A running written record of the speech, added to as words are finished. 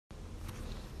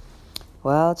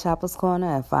Well, Chapel's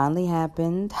Corner, it finally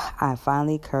happened. I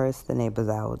finally cursed the neighbors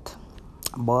out.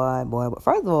 Boy.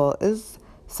 First of all, it's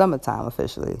summertime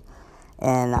officially.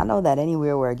 And I know that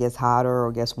anywhere where it gets hotter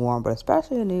or gets warm, but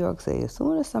especially in New York City, as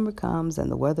soon as summer comes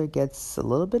and the weather gets a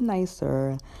little bit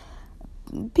nicer,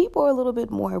 people are a little bit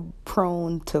more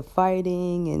prone to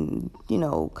fighting and,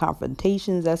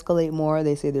 confrontations escalate more.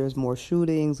 They say there's more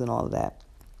shootings and all of that.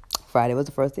 Friday was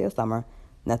the first day of summer.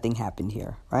 Nothing happened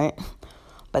here, right?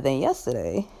 But then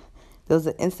yesterday, there was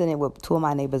an incident with two of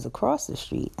my neighbors across the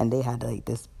street, and they had like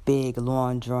this big,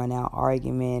 long, drawn-out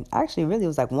argument. Actually, really, it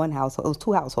was like one household. It was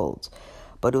two households,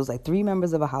 but it was like three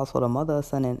members of a household: a mother,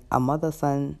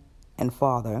 son, and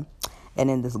father. And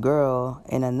then this girl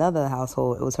in another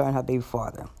household, it was her and her baby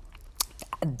father.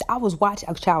 I was watching.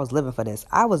 Actually, I was living for this.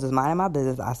 I was just minding my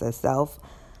business. I said, "Self,"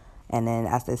 and then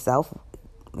I said, "Self,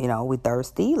 we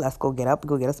thirsty. Let's go get up,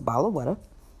 go get us a bottle of water."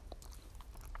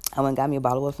 I went and got me a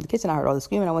bottle of water from the kitchen. I heard all the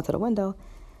screaming. I went to the window.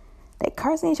 They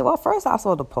cursing each other. Well, first I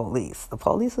saw the police. The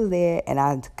police was there, and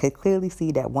I could clearly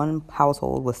see that one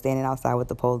household was standing outside with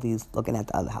the police looking at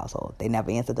the other household. They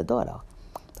never answered the door, though.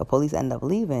 The police ended up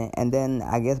leaving, and then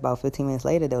I guess about 15 minutes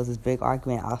later, there was this big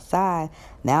argument outside.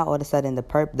 Now, all of a sudden,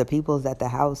 the people's at the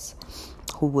house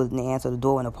who wouldn't answer the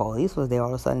door when the police was there, all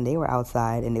of a sudden, they were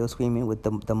outside, and they were screaming with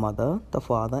the mother, the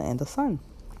father, and the son.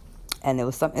 And there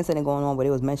was some incident going on where they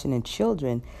was mentioning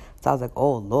children. So I was like,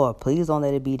 oh, Lord, please don't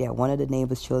let it be that one of the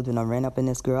neighbor's children ran up in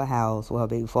this girl's house with her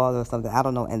baby father or something. I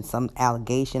don't know. And some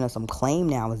allegation or some claim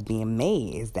now is being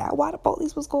made. Is that why the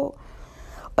police was called?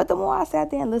 But the more I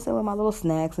sat there and listened with my little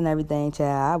snacks and everything,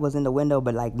 child, I was in the window,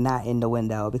 but like not in the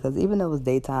window. Because even though it was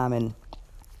daytime and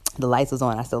the lights was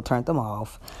on, I still turned them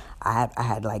off. I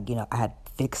had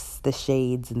fixed the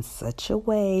shades in such a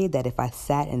way that if I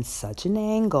sat in such an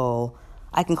angle,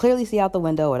 I can clearly see out the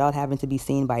window without having to be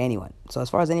seen by anyone. So as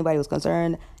far as anybody was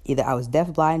concerned, either I was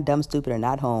deaf, blind, dumb, stupid, or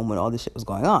not home when all this shit was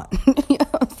going on. You know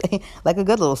what I'm saying? Like a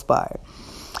good little spy.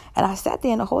 And I sat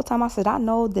there, and the whole time I said, I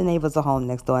know the neighbors are home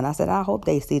next door. And I said, I hope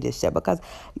they see this shit. Because,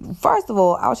 first of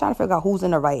all, I was trying to figure out who's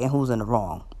in the right and who's in the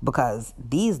wrong. Because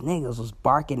these niggas was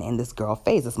barking in this girl's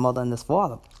face, this mother and this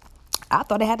father. I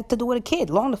thought it had to do with a kid.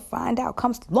 Long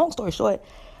story short,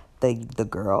 the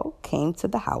girl came to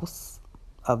the house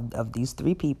of these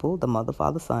three people, the mother,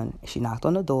 father, son. She knocked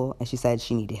on the door, and she said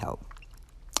she needed help.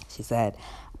 She said,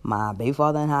 my baby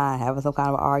father and I having some kind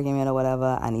of argument or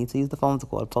whatever. I need to use the phone to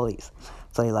call the police.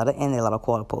 So they let her in. They let her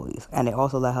call the police, and they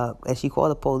also let her. And she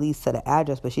called the police to the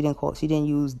address, but she didn't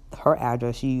use her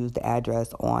address. She used the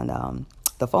address on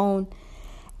the phone,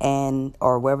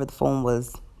 or wherever the phone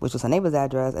was, which was her neighbor's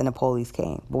address. And the police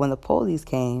came. But when the police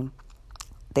came,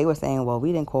 they were saying, "Well,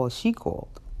 we didn't call. She called."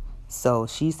 So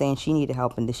she's saying she needed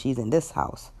help and that she's in this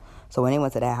house. So when they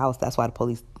went to that house, that's why the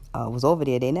police was over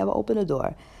there. They never opened the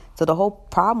door. So the whole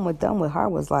problem with her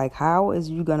was like, how is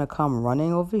you going to come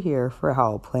running over here for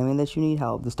help, claiming that you need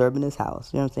help, disturbing this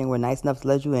house? You know what I'm saying? We're nice enough to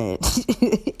let you in.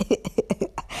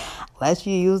 Let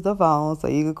you use the phone so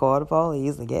you can call the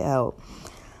police and get help.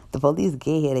 The police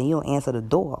get here and you don't answer the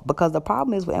door. Because the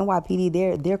problem is with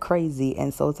NYPD, they're crazy.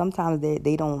 And so sometimes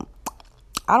they don't,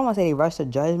 I don't want to say they rush to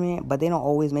judgment, but they don't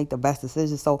always make the best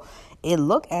decisions. So it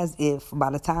looked as if by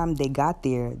the time they got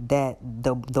there, that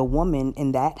the woman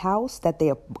in that house that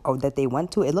they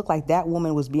went to, it looked like that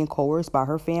woman was being coerced by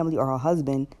her family or her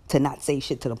husband to not say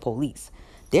shit to the police.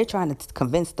 They're trying to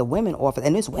convince the women officers,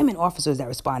 and it's women officers that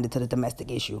responded to the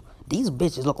domestic issue. These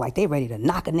bitches look like they're ready to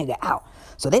knock a nigga out.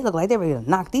 So they look like they're ready to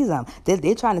knock these out.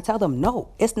 They're trying to tell them, no,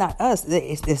 it's not us.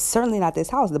 It's certainly not this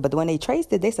house. But when they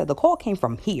traced it, they said the call came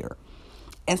from here.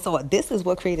 And so this is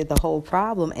what created the whole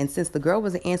problem. And since the girl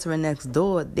wasn't answering next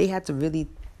door, they had to really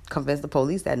convince the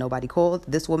police that nobody called.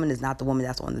 This woman is not the woman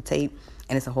that's on the tape,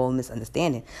 and it's a whole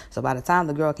misunderstanding. So by the time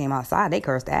the girl came outside, they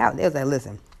cursed her out. They was like,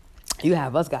 listen, you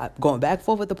have us going back and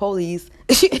forth with the police.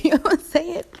 You know what I'm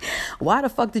saying? Why the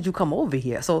fuck did you come over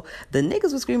here? So the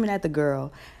niggas were screaming at the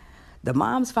girl. The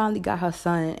moms finally got her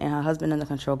son and her husband under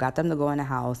control, got them to go in the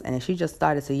house, and then she just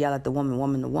started to yell at the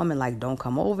woman, like, don't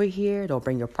come over here, don't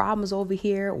bring your problems over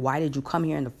here. Why did you come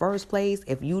here in the first place?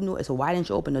 If you knew it, so why didn't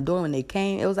you open the door when they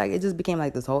came? It was like, it just became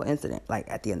like this whole incident, like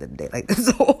at the end of the day, like this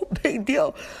whole big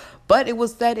deal. But it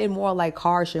was said in more like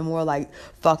harsh and more like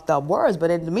fucked up words.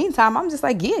 But in the meantime, I'm just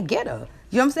like, yeah, get her.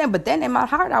 You know what I'm saying? But then in my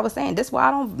heart, I was saying, this is why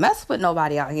I don't mess with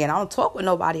nobody out here. And I don't talk with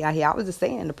nobody out here. I was just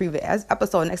saying in the previous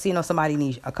episode, next thing you know, somebody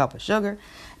needs a cup of sugar.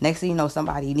 Next thing you know,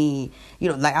 somebody need,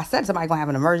 like I said, somebody gonna have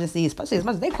an emergency, especially as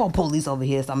much as they call police over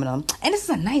here, some of them. And this is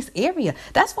a nice area.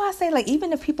 That's why I say, like,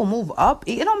 even if people move up,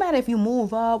 it don't matter if you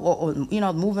move up or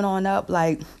moving on up,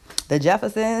 like the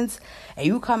Jeffersons, and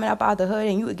you coming up out the hood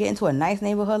and you get into a nice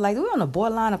neighborhood, like we're on the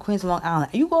borderline of Queens and Long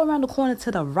Island. You go around the corner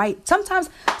to the right. Sometimes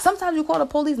you call the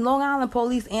police, Long Island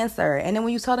police answer, and then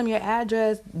when you tell them your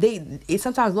address,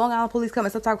 sometimes Long Island police come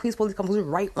and sometimes Queens police come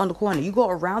right on the corner. You go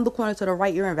around the corner to the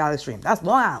right, you're in Valley Stream. That's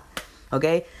Long Island.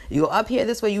 Okay, you go up here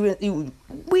this way.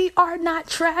 We are not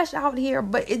trash out here,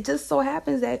 but it just so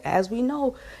happens that, as we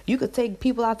know, you could take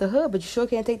people out the hood, but you sure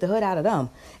can't take the hood out of them.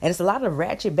 And it's a lot of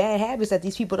ratchet, bad habits that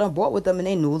these people done brought with them in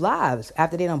their new lives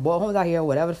after they done bought homes out here or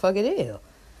whatever the fuck it is.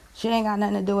 Shit ain't got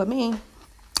nothing to do with me.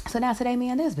 So now today,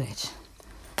 me and this bitch.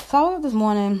 So I woke up this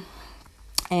morning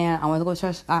and I went to go to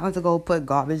church. I went to go put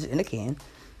garbage in the can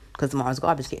because tomorrow's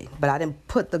garbage can. But I didn't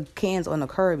put the cans on the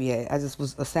curb yet. I just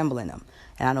was assembling them.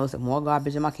 And I noticed more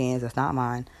garbage in my cans. That's not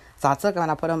mine. So I took them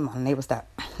and I put them on the neighbor's step.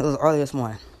 It was early this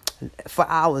morning. For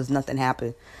hours, nothing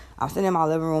happened. I'm sitting in my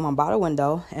living room. I'm by the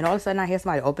window. And all of a sudden, I hear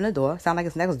somebody open the door. Sound like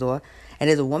it's next door. And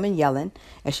there's a woman yelling.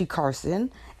 And she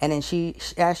cursing. And then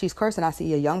as she's cursing, I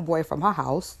see a young boy from her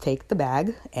house take the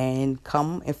bag and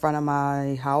come in front of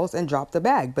my house and drop the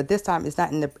bag. But this time, it's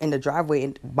not in the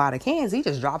driveway by the cans. He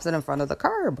just drops it in front of the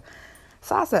curb.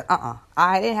 So I said,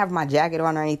 I didn't have my jacket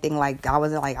on or anything. Like, I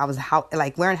was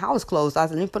wearing house clothes. So I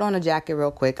said, let me put on a jacket real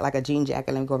quick, like a jean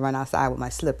jacket. Let me go run outside with my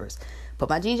slippers. Put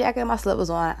my jean jacket and my slippers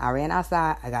on. I ran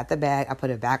outside. I got the bag. I put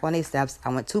it back on these steps.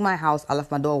 I went to my house. I left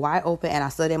my door wide open and I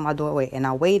stood in my doorway and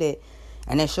I waited.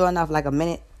 And then sure enough, like a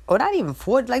minute, or not even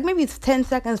 4, like maybe 10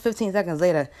 seconds, 15 seconds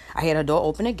later, I hear the door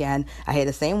open again. I hear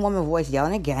the same woman voice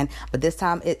yelling again, but this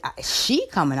time she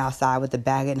coming outside with the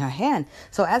bag in her hand.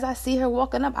 So as I see her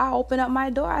walking up, I open up my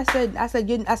door. I said,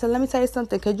 let me tell you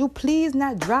something. Could you please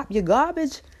not drop your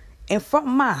garbage in front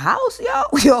of my house,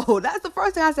 yo? That's the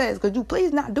first thing I said is, could you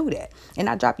please not do that and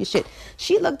not drop your shit?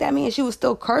 She looked at me and she was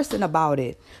still cursing about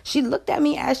it. She looked at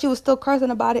me as she was still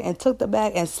cursing about it and took the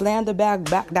bag and slammed the bag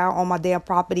back down on my damn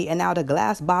property. And now the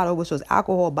glass bottle, which was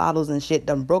alcohol bottles and shit,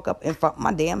 done broke up in front of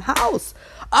my damn house.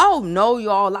 Oh no,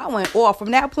 y'all, I went off.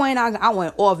 From that point, I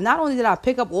went off. Not only did I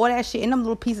pick up all that shit in them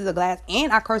little pieces of glass,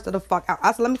 and I cursed her the fuck out.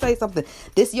 I said, let me tell you something.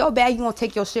 This your bag, you gonna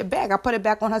take your shit back. I put it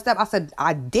back on her step. I said,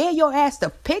 I dare your ass to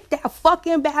pick that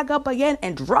fucking bag up again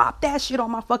and drop that shit on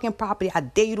my fucking property. I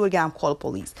dare you to do it again. I'm calling the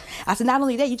police. I said, not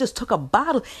only that, you just took a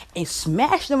bottle and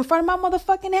smashed them in front of my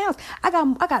motherfucking house. I got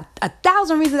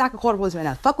 1,000 reasons I could call the police right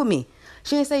now. Fuck with me.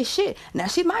 She didn't say shit. Now,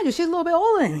 mind you, she's a little bit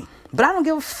older than me. But I don't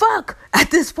give a fuck at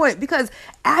this point, because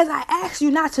as I ask you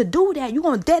not to do that, you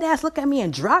gonna dead ass look at me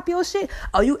and drop your shit,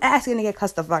 or you asking to get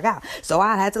cussed the fuck out? So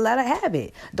I had to let her have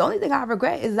it. The only thing I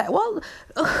regret is that,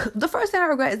 the first thing I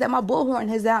regret is that my bullhorn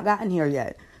has not gotten here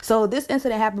yet. So this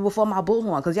incident happened before my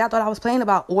bullhorn, because y'all thought I was playing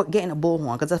about getting a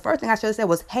bullhorn. Because the first thing I should have said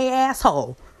was, hey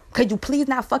asshole, could you please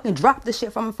not fucking drop the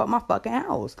shit from my fucking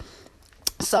house?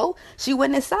 So she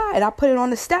went inside. I put it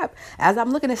on the step. As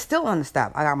I'm looking, it's still on the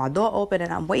step. I got my door open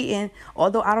and I'm waiting,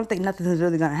 although I don't think nothing is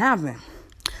really going to happen.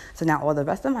 So now all the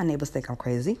rest of my neighbors think I'm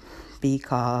crazy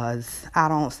because I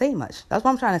don't say much. That's what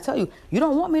I'm trying to tell you. You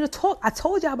don't want me to talk. I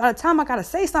told y'all by the time I got to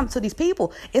say something to these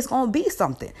people, it's going to be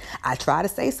something. I try to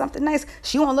say something nice.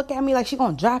 She won't look at me like she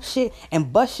going to drop shit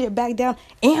and bust shit back down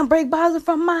and break bottles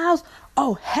from my house.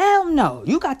 Oh, hell no.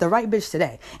 You got the right bitch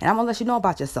today. And I'm going to let you know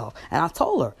about yourself. And I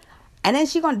told her. And then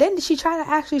she tried to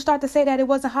actually start to say that it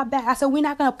wasn't her bag. I said, we're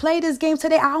not going to play this game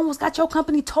today. I almost got your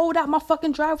company towed out my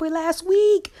fucking driveway last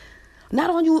week.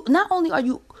 Not only are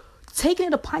you taking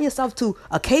it upon yourself to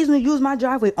occasionally use my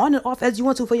driveway on and off as you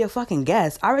want to for your fucking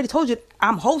guests. I already told you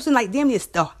I'm hosting like damn near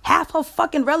half her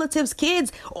fucking relatives'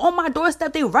 kids on my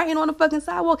doorstep. They writing on the fucking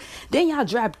sidewalk. Then y'all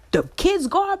drop the kids'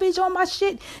 garbage on my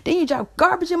shit. Then you drop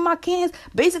garbage in my cans.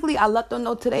 Basically, I let them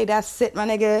know today, that's it, my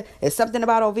nigga. It's something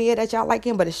about over here that y'all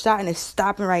liking, but it's shot and it's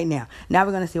stopping right now. Now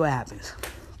we're going to see what happens.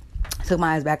 Took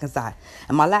my ass back inside.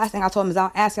 And my last thing I told him is,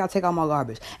 I'll ask y'all to take out my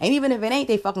garbage. And even if it ain't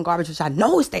they fucking garbage, which I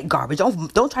know it's they garbage,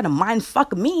 don't try to mind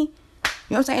fuck me. You know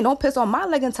what I'm saying? Don't piss on my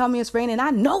leg and tell me it's raining.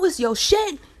 I know it's your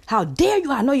shit. How dare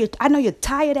you? I know your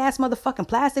tired ass motherfucking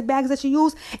plastic bags that you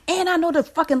use. And I know the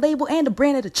fucking label and the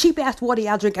brand of the cheap ass water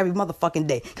y'all drink every motherfucking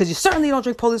day. Because you certainly don't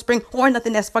drink Poland Spring or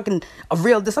nothing that's fucking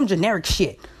some generic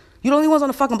shit. You the only ones on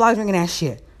the fucking block drinking that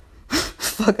shit.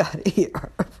 Fuck out of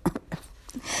here.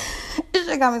 This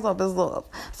shit got me so pissed off.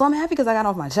 So I'm happy because I got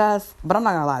off my chest. But I'm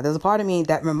not gonna lie, there's a part of me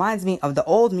that reminds me of the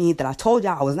old me that I told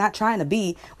y'all I was not trying to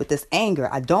be with this anger.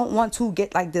 I don't want to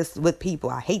get like this with people.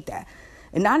 I hate that.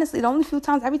 And honestly, the only few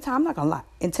times, every time, I'm not gonna lie,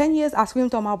 in 10 years I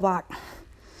screamed on my block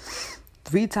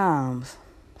 3 times,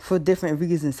 for different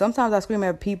reasons. Sometimes I scream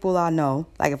at people I know,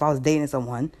 like if I was dating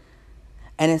someone.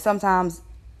 And then sometimes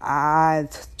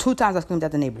two times I screamed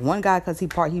at the neighbor. One guy because he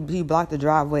blocked the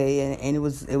driveway and it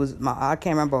was I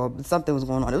can't remember, something was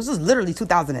going on. It was just literally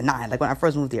 2009, like when I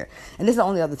first moved here. And this is the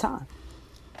only other time.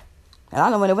 And I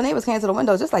know when neighbors came to the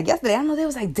window, just like yesterday, I know they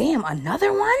was like, damn,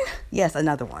 another one? Yes,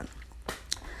 another one.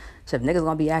 So if niggas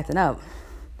gonna be acting up,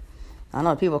 I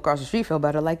know people across the street feel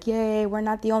better, like, yay, we're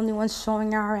not the only ones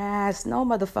showing our ass. No,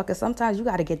 motherfucker, sometimes you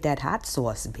gotta get that hot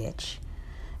sauce, bitch.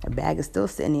 The bag is still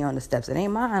sitting here on the steps. It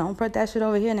ain't mine. Don't put that shit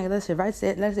over here, nigga. Let's sit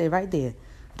right there.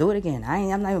 Do it again.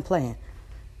 I'm not even playing.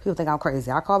 People think I'm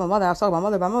crazy. I called my mother. I was talking to my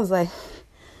mother. My mother's like,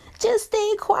 just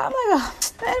stay quiet. I'm like,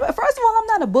 man, first of all, I'm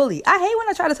not a bully. I hate when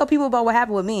I try to tell people about what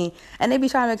happened with me, and they be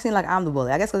trying to make it seem like I'm the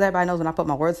bully. I guess because everybody knows when I put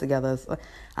my words together. So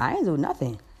I ain't do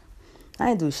nothing.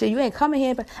 I ain't do shit. You ain't coming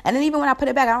here. And then even when I put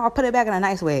it back, I put it back in a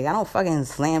nice way. I don't fucking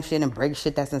slam shit and break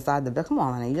shit that's inside the bed. Come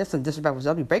on, man. You just some disrespectful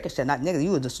stuff. You breaking shit. Not niggas.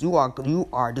 You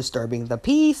are disturbing the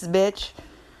peace, bitch.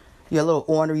 You a little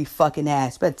ornery fucking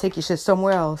ass. Better take your shit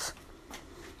somewhere else.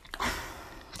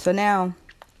 So now,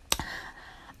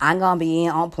 I'm going to be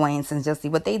in on points and just see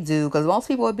what they do. Because most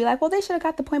people would be like, well, they should have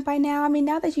got the point by now. I mean,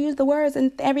 now that you use the words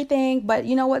and everything. But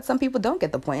you know what? Some people don't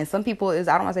get the point. And some people is,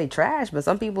 I don't want to say trash, but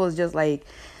some people is just like,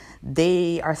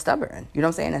 they are stubborn. You know what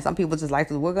I'm saying? And some people just like,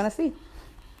 we're going to see.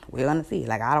 We're going to see.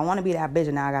 Like, I don't want to be that bitch,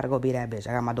 and now I got to go be that bitch.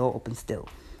 I got my door open still.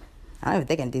 I don't even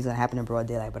think anything's going to happen in broad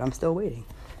daylight, but I'm still waiting.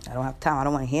 I don't have time. I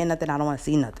don't want to hear nothing. I don't want to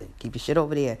see nothing. Keep your shit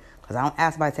over there, because I don't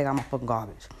ask somebody to take out my fucking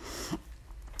garbage.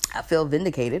 I feel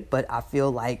vindicated, but I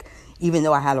feel like even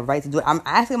though I had a right to do it, I'm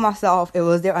asking myself,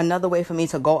 was there another way for me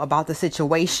to go about the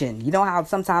situation? You know how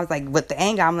sometimes, like, with the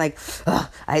anger, I'm like, ugh,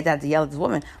 I hate to have to yell at this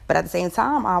woman. But at the same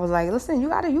time, I was like, listen, you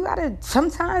gotta,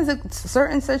 sometimes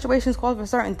certain situations call for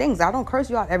certain things. I don't curse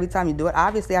you out every time you do it.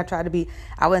 Obviously, I try to be,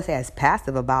 I wouldn't say as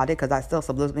passive about it, because I still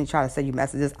subliminally try to send you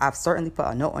messages. I've certainly put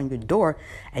a note on your door,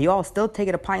 and you all still take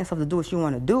it upon yourself to do what you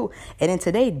want to do. And then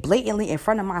today, blatantly in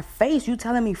front of my face, you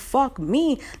telling me, fuck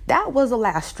me, that was the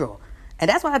last straw. And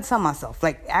that's what I had to tell myself.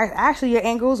 Like, actually, your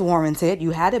anger was warranted.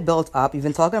 You had it built up. You've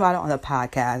been talking about it on the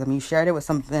podcast. I mean, you shared it with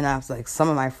something else, like some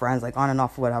of my friends, like on and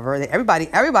off, whatever. Everybody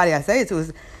I say it to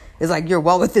is like, you're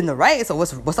well within the right. So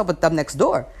what's up with them next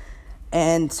door?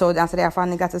 And so now today I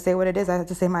finally got to say what it is. I had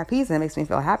to say my piece, and it makes me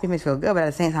feel happy, makes me feel good. But at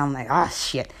the same time, I'm like, oh,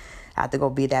 shit. I have to go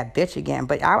be that bitch again.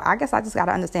 But I guess I just got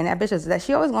to understand that bitch is that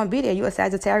she always going to be there. You a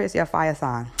Sagittarius, you're a fire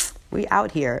sign. We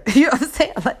out here. You know what I'm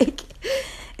saying? Like,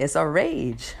 it's a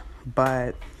rage.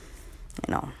 But,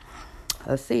 you know,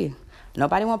 let's see.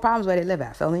 Nobody want problems where they live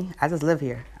at, feel me? I just live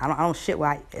here. I don't shit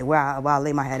where I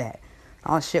lay my head at. I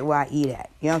don't shit where I eat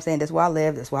at. You know what I'm saying? That's where I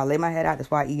live. That's where I lay my head at.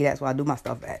 That's where I eat at. That's where I do my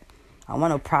stuff at. I don't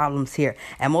want no problems here.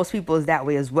 And most people is that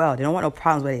way as well. They don't want no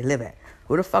problems where they live at.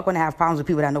 Who the fuck want to have problems with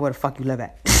people that know where the fuck you live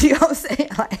at? You know what I'm saying?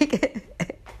 Like...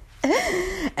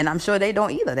 And I'm sure they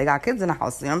don't either. They got kids in the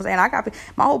house. You know what I'm saying?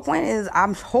 My whole point is,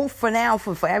 I'm hope for now,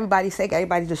 for everybody's sake,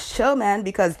 everybody just chill, man,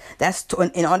 because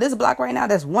and on this block right now,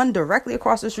 there's one directly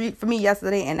across the street from me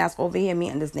yesterday, and that's over here, me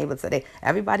and this neighbor today.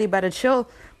 Everybody better chill.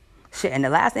 Shit, and the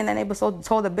last thing that neighbor told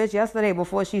the bitch yesterday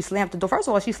before she slammed the door. First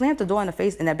of all, she slammed the door in the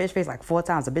face, in that bitch face like 4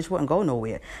 times. The bitch wouldn't go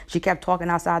nowhere. She kept talking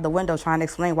outside the window, trying to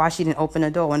explain why she didn't open the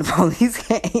door when the police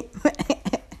came.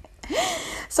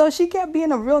 So she kept being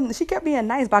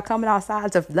nice by coming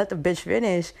outside to let the bitch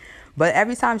finish. But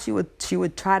every time she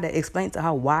would try to explain to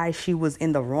her why she was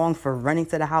in the wrong for running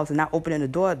to the house and not opening the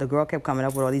door, the girl kept coming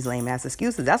up with all these lame ass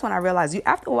excuses. That's when I realized,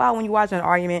 after a while when you watch an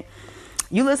argument,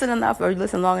 you listen enough or you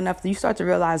listen long enough, you start to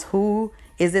realize who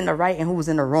is in the right and who was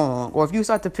in the wrong. Or if you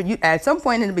start to, at some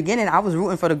point in the beginning, I was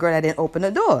rooting for the girl that didn't open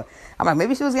the door. I'm like,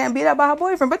 maybe she was getting beat up by her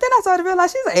boyfriend. But then I started to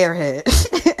realize she's an airhead.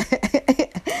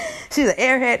 She's an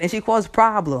airhead, and she caused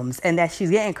problems, and that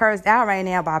she's getting cursed out right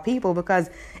now by people because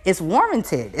it's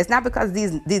warranted. It's not because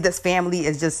this family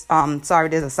is just sorry,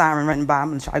 there's a siren running by.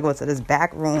 I'm gonna try to go to this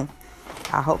back room.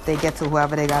 I hope they get to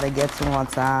whoever they gotta get to on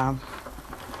time.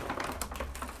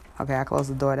 Okay, I closed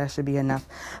the door. That should be enough.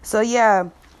 So yeah,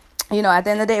 you know, at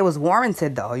the end of the day, it was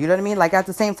warranted though. You know what I mean? Like, at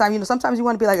the same time, you know, sometimes you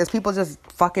want to be like, is people just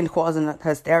fucking causing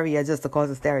hysteria just to cause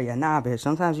hysteria? Nah, bitch.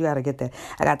 Sometimes you gotta get that.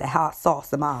 I got the hot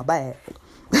sauce in my bag.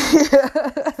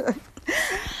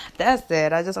 That's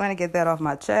it. I just want to get that off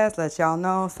my chest, let y'all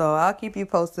know. So I'll keep you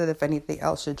posted if anything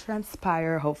else should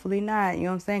transpire. Hopefully not. You know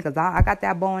what I'm saying? Because I got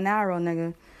that bow and arrow,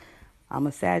 nigga. I'm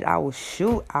a Sag. I will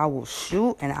shoot,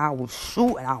 and I will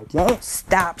shoot, and I won't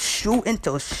stop shooting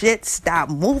till shit stop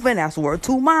moving. That's word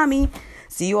to mommy.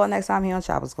 See you all next time here on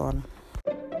Chopper's Corner.